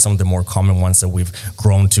out there, some of the more common ones that we've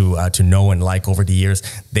grown to know and like over the years,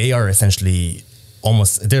 they are essentially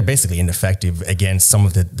they're basically ineffective against some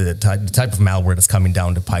of the type of malware that's coming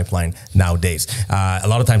down the pipeline nowadays. A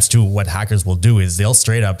lot of times too, what hackers will do is they'll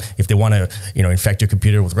straight up, if they want to, infect your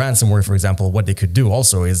computer with ransomware, for example, what they could do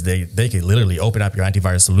also is they could literally open up your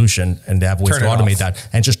antivirus solution, and they have ways to automate that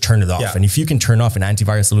and just turn it off. Yeah. And if you can turn off an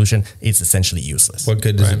antivirus solution, it's essentially useless. What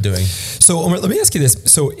good is it doing? So Omer, let me ask you this.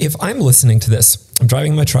 So if I'm listening to this, I'm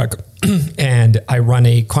driving my truck and I run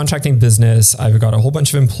a contracting business. I've got a whole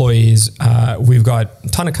bunch of employees. We've got a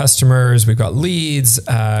ton of customers. We've got leads.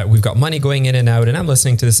 We've got money going in and out. And I'm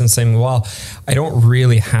listening to this and saying, well, I don't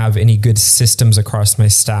really have any good systems across my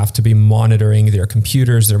staff to be monitoring their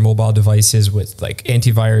computers, their mobile devices with like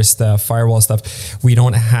antivirus stuff, firewall stuff. We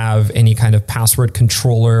don't have any kind of password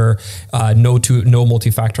controller, no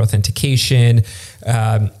multi-factor authentication,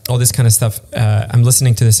 all this kind of stuff. I'm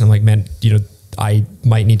listening to this and I'm like, man, I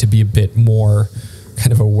might need to be a bit more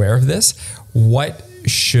kind of aware of this. What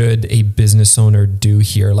should a business owner do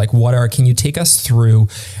here? Like, can you take us through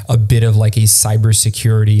a bit of like a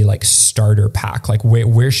cybersecurity like starter pack? Like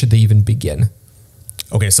where should they even begin?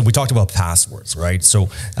 Okay, so we talked about passwords, right? So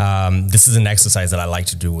this is an exercise that I like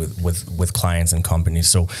to do with clients and companies.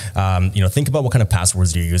 So think about what kind of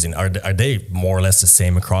passwords you're using. Are they more or less the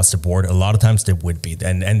same across the board? A lot of times they would be,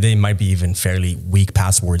 and they might be even fairly weak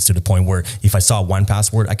passwords to the point where if I saw one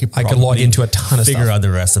password, I could log into a ton of stuff. Figure out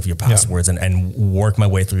the rest of your passwords and work my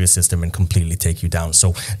way through your system and completely take you down.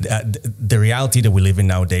 So the reality that we live in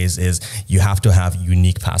nowadays is you have to have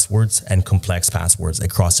unique passwords and complex passwords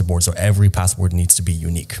across the board. So every password needs to be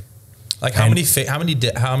unique. Like how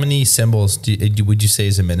many symbols would you say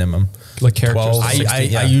is a minimum? Like characters? 12,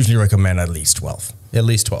 16, I usually recommend at least 12. At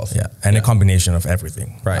least 12. Yeah. And a combination of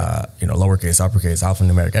everything. Right. Lowercase, uppercase,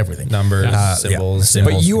 alphanumeric, everything. Numbers, symbols.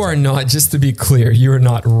 But you are not, just to be clear, you are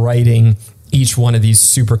not writing each one of these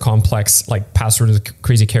super complex like passwords,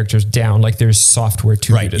 crazy characters down. Like there's software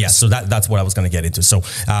to right. Yeah. So that's what I was going to get into. So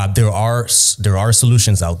there are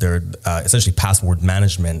solutions out there, essentially password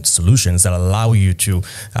management solutions that allow you to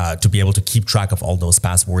be able to keep track of all those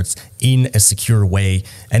passwords in a secure way,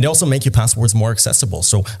 and they also make your passwords more accessible.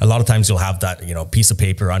 So a lot of times you'll have that piece of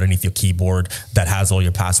paper underneath your keyboard that has all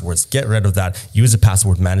your passwords. Get rid of that. Use a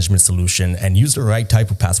password management solution, and use the right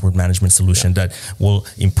type of password management solution that will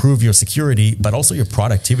improve your security security, but also your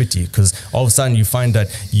productivity, because all of a sudden you find that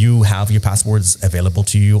you have your passwords available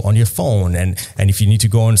to you on your phone. And if you need to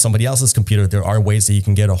go on somebody else's computer, there are ways that you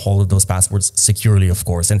can get a hold of those passwords securely, of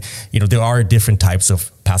course. And, there are different types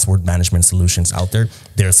of password management solutions out there.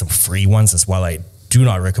 There are some free ones as well. I do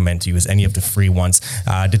not recommend to use any of the free ones.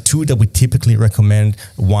 The two that we typically recommend,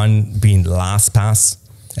 one being LastPass,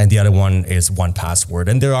 and the other one is 1Password.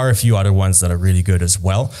 And there are a few other ones that are really good as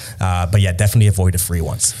well. But yeah, definitely avoid the free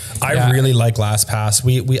ones. I really like LastPass.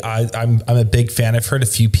 I'm a big fan. I've heard a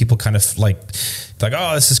few people kind of like,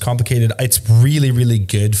 oh, this is complicated. It's really, really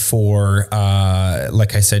good for,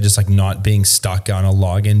 like I said, just like not being stuck on a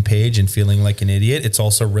login page and feeling like an idiot. It's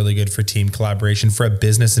also really good for team collaboration. For a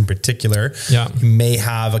business in particular, you may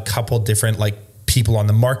have a couple different people on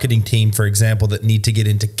the marketing team, for example, that need to get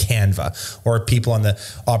into Canva, or people on the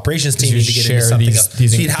operations team need to get into something else.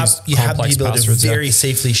 So you have the ability to very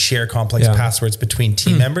safely share complex passwords between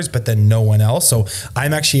team members, but then no one else. So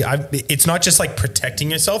it's not just like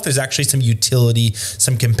protecting yourself. There's actually some utility,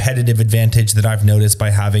 some competitive advantage that I've noticed by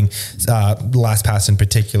having LastPass in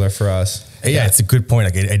particular for us. Yeah, it's a good point.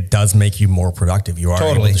 Like it does make you more productive. You are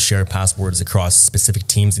able to share passwords across specific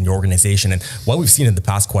teams in your organization. And what we've seen in the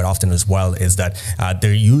past quite often as well is that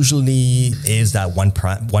there usually is that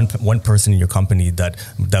one person in your company that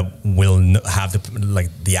will have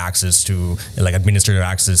the access to administrative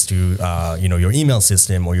access to your email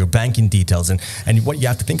system or your banking details. And what you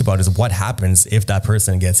have to think about is what happens if that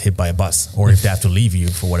person gets hit by a bus or if they have to leave you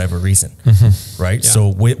for whatever reason, right? Yeah. So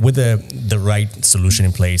with the right solution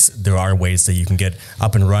in place, there are ways that you can get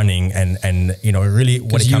up and running and really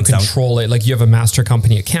what it comes down. You control it. Like you have a master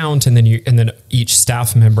company account and then each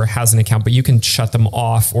staff member has an account, but you can shut them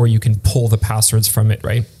off or you can pull the passwords from it,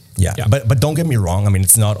 right? Yeah. But don't get me wrong. I mean,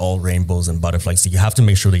 it's not all rainbows and butterflies. So you have to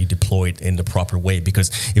make sure that you deploy it in the proper way,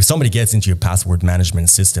 because if somebody gets into your password management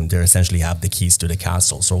system, they essentially have the keys to the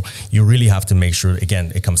castle. So you really have to make sure,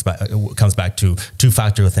 again, it comes back to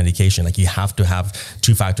two-factor authentication. Like you have to have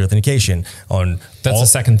two-factor authentication on. That's the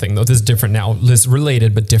second thing though. This is different now. It's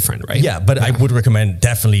related, but different, right? Yeah. But I would recommend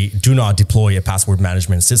definitely do not deploy a password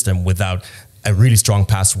management system without a really strong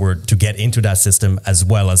password to get into that system, as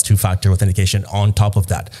well as two-factor authentication on top of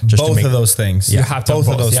that. Both of those things. You have to both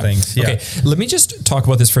of those things. Yeah. Okay, let me just talk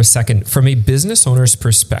about this for a second. From a business owner's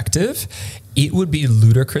perspective, it would be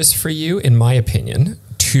ludicrous for you, in my opinion,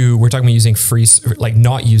 we're talking about using free, like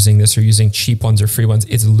not using this or using cheap ones or free ones.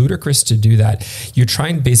 It's ludicrous to do that. You're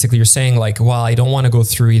saying like, well, I don't want to go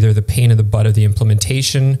through either the pain in the butt of the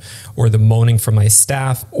implementation or the moaning from my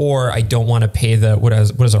staff, or I don't want to pay what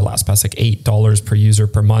is our LastPass, like $8 per user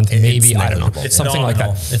per month, maybe, I don't know. It's something nominal.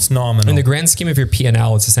 Like that. It's nominal. In the grand scheme of your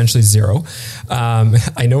P&L, it's essentially zero.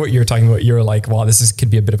 I know what you're talking about. You're like, well, could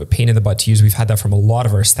be a bit of a pain in the butt to use. We've had that from a lot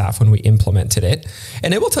of our staff when we implemented it.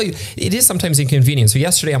 And I will tell you, it is sometimes inconvenient. So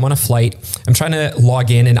yesterday I'm on a flight, I'm trying to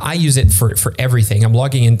log in, and I use it for everything. I'm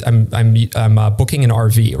logging in, I'm booking an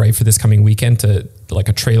RV, right, for this coming weekend, to like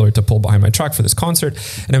a trailer to pull behind my truck for this concert.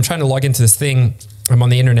 And I'm trying to log into this thing. I'm on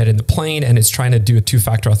the internet in the plane, and it's trying to do a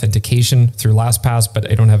two-factor authentication through LastPass, but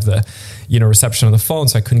I don't have the, reception on the phone,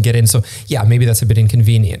 so I couldn't get in. So yeah, maybe that's a bit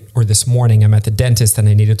inconvenient. Or this morning I'm at the dentist and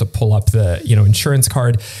I needed to pull up the, insurance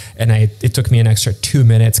card, and it took me an extra 2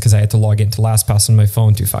 minutes because I had to log into LastPass on my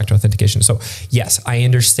phone, two-factor authentication. So yes, I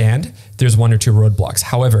understand there's one or two roadblocks.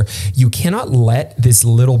 However, you cannot let this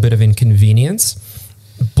little bit of inconvenience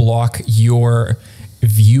block your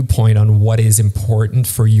viewpoint on what is important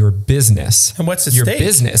for your business and what's at stake.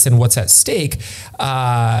 Business and what's at stake,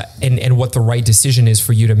 and what the right decision is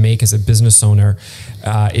for you to make as a business owner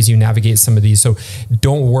as you navigate some of these. So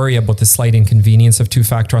don't worry about the slight inconvenience of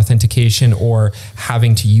two-factor authentication or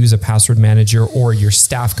having to use a password manager, or your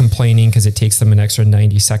staff complaining because it takes them an extra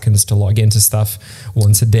 90 seconds to log into stuff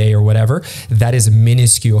once a day or whatever. That is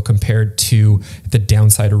minuscule compared to the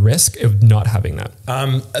downside or risk of not having that.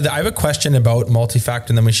 I have a question about multi-factor,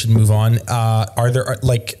 and then we should move on.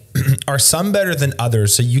 Are some better than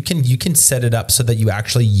others? So you can set it up so that you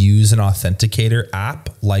actually use an authenticator app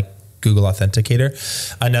like Google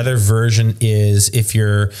Authenticator. Another version is if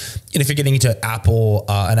you're getting into Apple,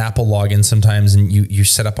 an Apple login sometimes, and you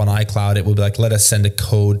set up on iCloud, it will be like, let us send a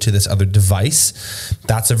code to this other device.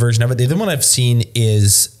 That's a version of it. The other one I've seen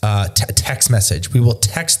is text message. We will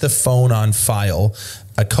text the phone on file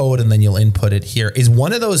a code, and then you'll input it here. Is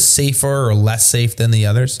one of those safer or less safe than the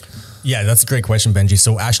others? Yeah, that's a great question, Benji.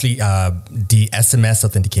 So actually, the SMS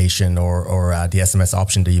authentication or the SMS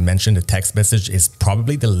option that you mentioned, the text message, is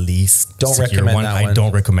probably the least Don't secure recommend one. that I one.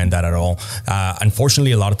 don't recommend that at all.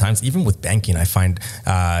 Unfortunately, a lot of times, even with banking, I find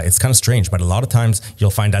it's kind of strange, but a lot of times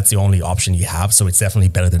you'll find that's the only option you have. So it's definitely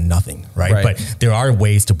better than nothing, right? But there are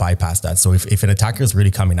ways to bypass that. So if an attacker is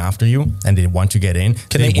really coming after you and they want to get in,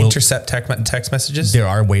 can they intercept text messages? There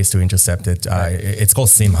are ways to intercept it. It's called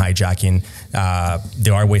SIM hijacking.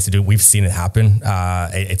 There are ways to do it. We've seen it happen.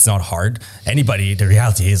 It's not hard. The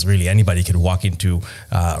reality is really anybody could walk into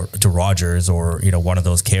to Rogers or one of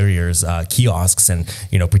those carriers kiosks and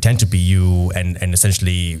pretend to be you and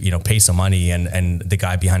essentially pay some money and the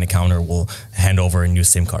guy behind the counter will hand over a new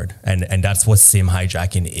SIM card and that's what SIM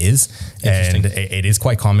hijacking is, and it is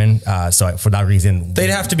quite common. So for that reason, they'd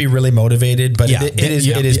have to be really motivated, but it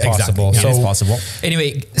is possible. Exactly. So it is possible.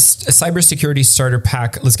 Anyway, cybersecurity starter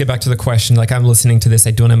pack. Let's get back to the question. Like, I'm listening to this,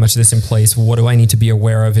 I don't have much of this in place. What do I need to be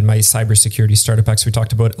aware of in my cybersecurity starter pack? So we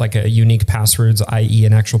talked about like a unique passwords, i.e.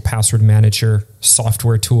 an actual password manager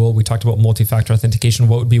software tool. We talked about multi-factor authentication.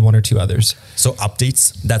 What would be one or two others? So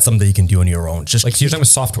updates, that's something that you can do on your own. Just like you're talking with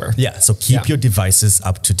software. Yeah. So keep your devices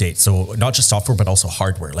up to date. So not just software, but also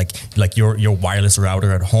hardware, like your wireless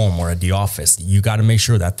router at home or at the office. You got to make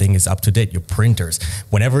sure that thing is up to date. Your printers,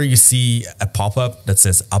 whenever you see a pop-up that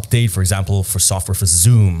says update, for example, for software for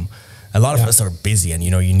Zoom, a lot of us are busy and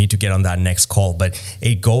you need to get on that next call, but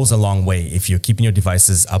it goes a long way if you're keeping your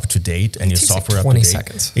devices up to date and your software up to date. 20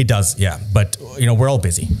 seconds. It does, yeah. But we're all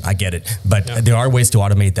busy. I get it. But there are ways to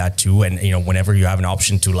automate that too. And whenever you have an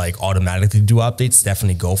option to like automatically do updates,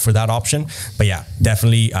 definitely go for that option. But yeah,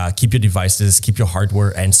 definitely keep your devices, keep your hardware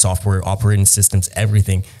and software, operating systems,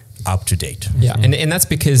 everything up to date. Yeah. And that's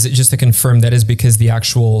because, just to confirm, that is because the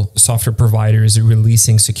actual software provider is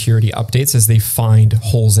releasing security updates as they find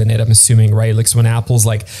holes in it, I'm assuming, right? Like, so when Apple's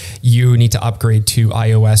like, you need to upgrade to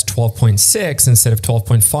iOS 12.6 instead of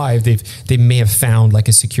 12.5, they may have found like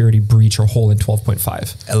a security breach or hole in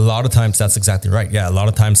 12.5. A lot of times that's exactly right. Yeah. A lot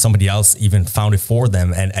of times somebody else even found it for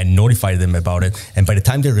them and notified them about it. And by the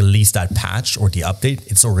time they release that patch or the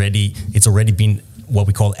update, it's already been what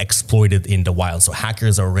we call exploited in the wild. So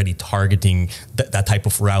hackers are already targeting that type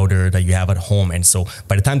of router that you have at home. And so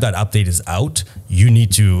by the time that update is out, you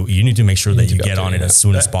need to make sure that you get on it as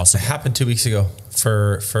soon as possible. It happened 2 weeks ago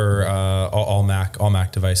for all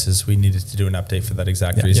Mac devices. We needed to do an update for that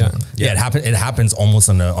exact reason. Yeah, it happens almost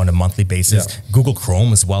on a monthly basis. Yeah. Google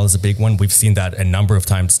Chrome as well is a big one. We've seen that a number of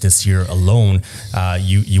times this year alone.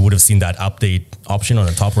 You would have seen that update option on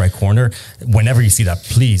the top right corner. Whenever you see that,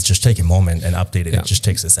 please just take a moment and update it. Yeah. It just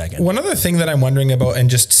takes a second. One other thing that I'm wondering about, and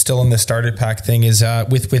just still in the starter pack thing, is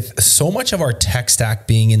with so much of our tech stack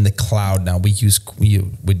being in the cloud now, we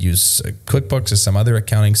would use QuickBooks or some other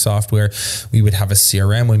accounting software. We would have a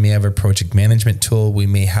CRM. We may have a project management tool. We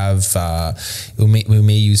may have we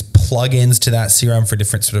may use plugins to that CRM for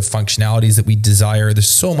different sort of functionalities that we desire. There's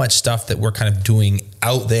so much stuff that we're kind of doing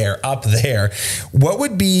up there. How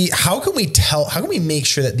can we make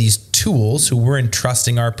sure that these tools, who we're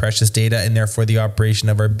entrusting our precious data and therefore the operation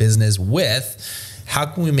of our business with, how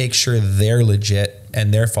can we make sure they're legit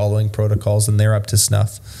and they're following protocols and they're up to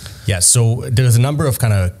snuff? Yeah, so there's a number of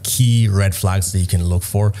kind of key red flags that you can look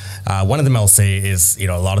for. One of them I'll say is, a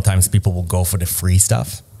lot of times people will go for the free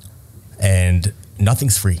stuff and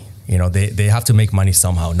nothing's free. They have to make money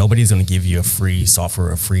somehow. Nobody's going to give you a free software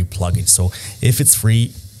or a free plugin. So if it's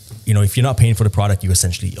free, if you're not paying for the product, you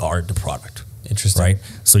essentially are the product. Interesting. Right?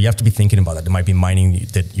 So you have to be thinking about that. They might be mining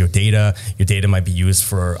your data. Your data might be used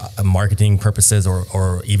for marketing purposes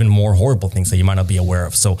or even more horrible things that you might not be aware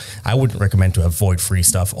of. So I would recommend to avoid free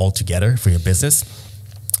stuff altogether for your business.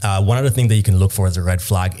 One other thing that you can look for as a red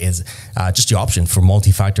flag is just the option for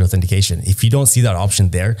multi-factor authentication. If you don't see that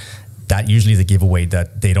option there, that usually is a giveaway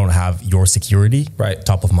that they don't have your security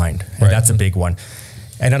top of mind. And that's a big one.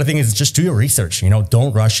 Another thing is just do your research.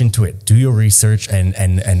 Don't rush into it. Do your research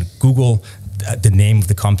and Google the name of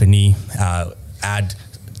the company, add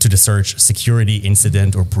to the search security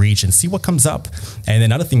incident or breach and see what comes up. And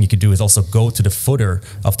another thing you could do is also go to the footer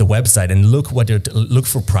of the website and look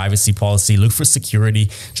for privacy policy, look for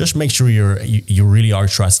security. Just make sure you really are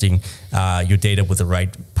trusting your data with the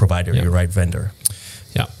right provider, your right vendor.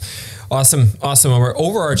 Yeah. Awesome.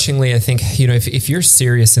 Overarchingly, I think, if you're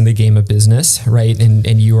serious in the game of business, right, and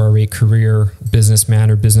you are a career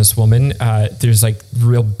businessman or businesswoman, there's like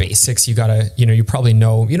real basics. You gotta, you probably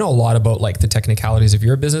know a lot about like the technicalities of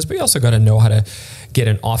your business, but you also gotta know how to get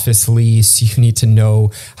an office lease. You need to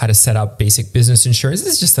know how to set up basic business insurance.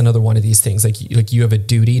 This is just another one of these things. Like you have a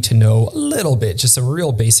duty to know a little bit, just some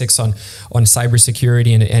real basics on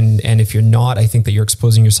cybersecurity. And if you're not, I think that you're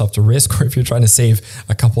exposing yourself to risk. Or if you're trying to save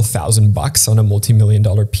a couple $1,000 on a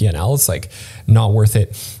multi-million-dollar P&L, it's like not worth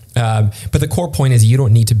it. But the core point is you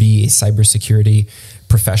don't need to be a cybersecurity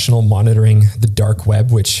professional monitoring the dark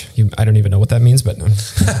web, which I don't even know what that means, but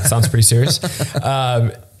sounds pretty serious.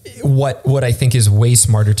 What I think is way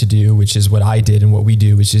smarter to do, which is what I did and what we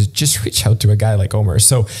do, which is just reach out to a guy like Omer.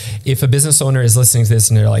 So if a business owner is listening to this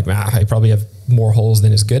and they're like, I probably have more holes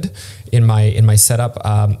than is good in my setup,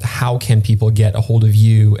 how can people get a hold of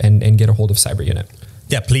you and get a hold of CyberUnit?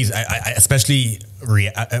 Yeah, please. I especially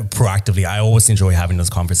proactively, I always enjoy having those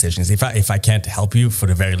conversations. If I can't help you, for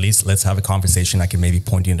the very least, let's have a conversation. I can maybe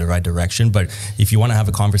point you in the right direction. But if you want to have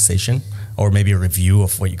a conversation or maybe a review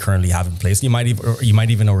of what you currently have in place, you might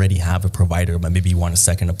even already have a provider, but maybe you want a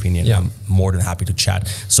second opinion. Yeah. I'm more than happy to chat.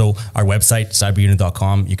 So our website,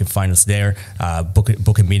 cyberunit.com, you can find us there.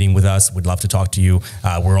 Book a meeting with us. We'd love to talk to you.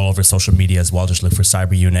 We're all over social media as well. Just look for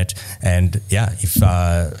CyberUnit. And yeah,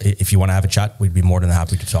 if you want to have a chat, we'd be more than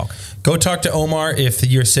happy to talk. Go talk to Omar if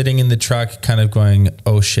you're sitting in the truck kind of going,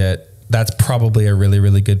 oh shit. That's probably a really,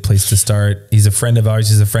 really good place to start. He's a friend of ours.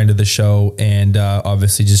 He's a friend of the show, and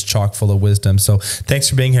obviously just chock full of wisdom. So thanks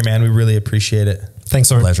for being here, man. We really appreciate it.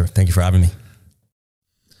 Thanks, Oren. Pleasure. Thank you for having me.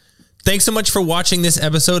 Thanks so much for watching this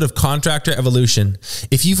episode of Contractor Evolution.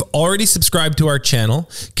 If you've already subscribed to our channel,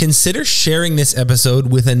 consider sharing this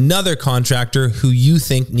episode with another contractor who you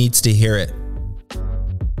think needs to hear it.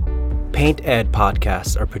 Paint Ed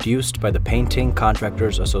podcasts are produced by the Painting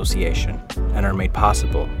Contractors Association and are made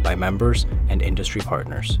possible by members and industry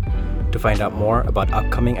partners. To find out more about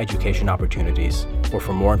upcoming education opportunities or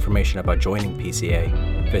for more information about joining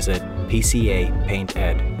PCA, visit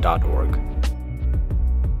pcapainted.org.